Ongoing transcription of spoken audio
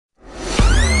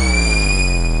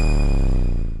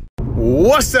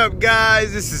up,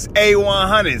 guys? This is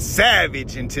A100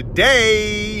 Savage, and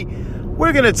today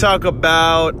we're gonna talk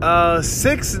about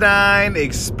 6ix9ine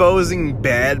exposing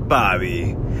Bhad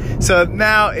Bhabie. So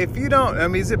now, if you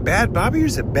don't, is it Bhad Bhabie or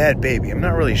is it Bhad Baby? I'm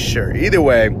not really sure. Either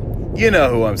way, you know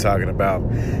who I'm talking about.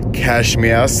 Cash Me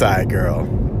Outside girl.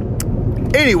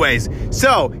 Anyways,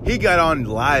 so he got on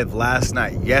live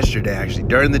yesterday actually,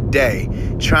 during the day,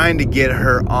 trying to get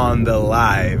her on the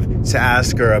live to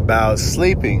ask her about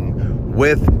sleeping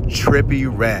with Trippie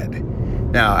Redd.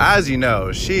 Now, as you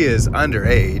know, she is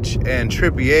underage, and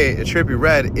Trippie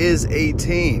Redd is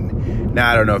 18. Now,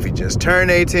 I don't know if he just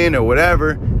turned 18 or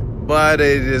whatever, but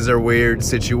it is a weird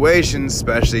situation,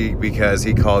 especially because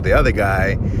he called the other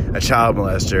guy a child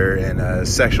molester and a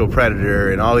sexual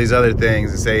predator and all these other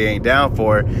things and say he ain't down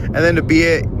for it. And then to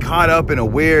be caught up in a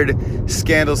weird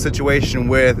scandal situation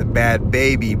with Bhad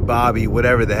Baby, Bobby,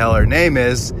 whatever the hell her name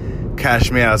is,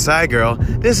 Cash Me Outside girl.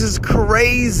 This is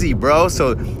crazy, bro.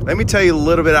 So let me tell you a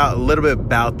little bit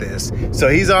about this. So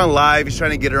he's on live. He's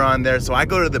trying to get her on there. So I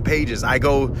go to the pages. I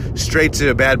go straight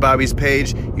to Bhad Bhabie's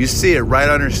page. You see it right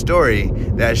on her story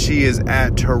that she is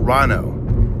at Toronto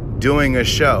doing a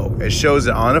show. It shows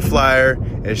it on a flyer.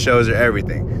 It shows her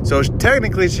everything. So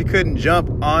technically she couldn't jump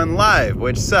on live,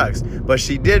 which sucks. But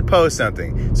she did post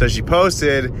something. So she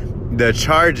posted the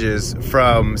charges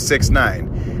from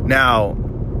 6ix9ine. Now,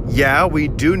 yeah, we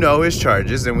do know his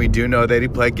charges, and we do know that he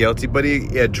pled guilty, but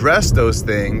he addressed those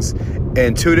things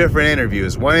in two different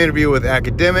interviews. One interview with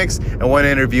Academics and one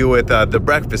interview with The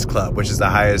Breakfast Club, which is the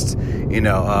highest,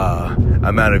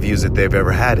 amount of views that they've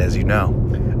ever had, as you know.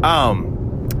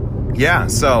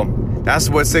 So that's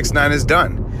what 6ix9ine has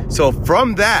done. So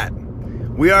from that,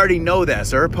 we already know that.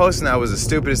 So her posting that was the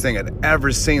stupidest thing I'd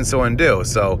ever seen someone do.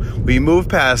 So we moved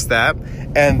past that.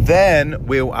 And then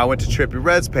I went to Trippie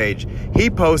Redd's page. He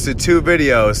posted two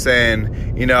videos saying,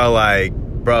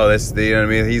 bro, this, you're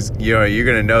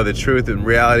going to know the truth and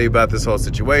reality about this whole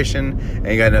situation.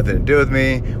 Ain't got nothing to do with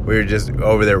me. We were just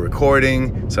over there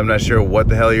recording. So I'm not sure what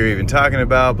the hell you're even talking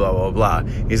about, blah, blah, blah.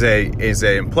 He said,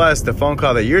 and plus the phone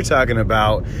call that you're talking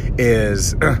about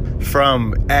is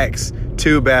from X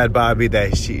to Bhad Bhabie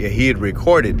that he had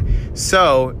recorded.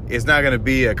 So it's not going to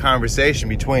be a conversation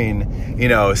between,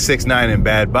 6ix9ine and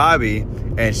Bhad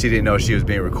Bhabie, and she didn't know she was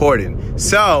being recorded.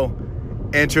 So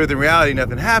in truth and reality,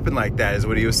 nothing happened like that, is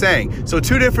what he was saying. So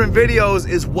two different videos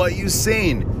is what you've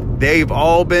seen. They've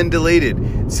all been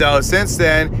deleted. So since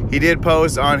then, he did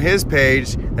post on his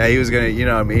page that he was going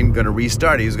to, going to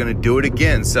restart it. He was going to do it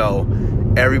again. So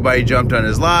everybody jumped on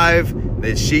his live,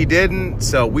 that she didn't.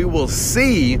 So we will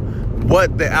see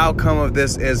what the outcome of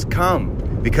this is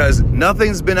because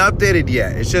nothing's been updated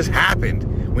yet. It's just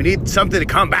happened. We need something to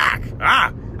come back.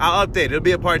 I'll update it. It'll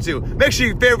be a part 2. Make sure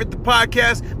you favorite the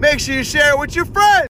podcast. Make sure you share it with your friends.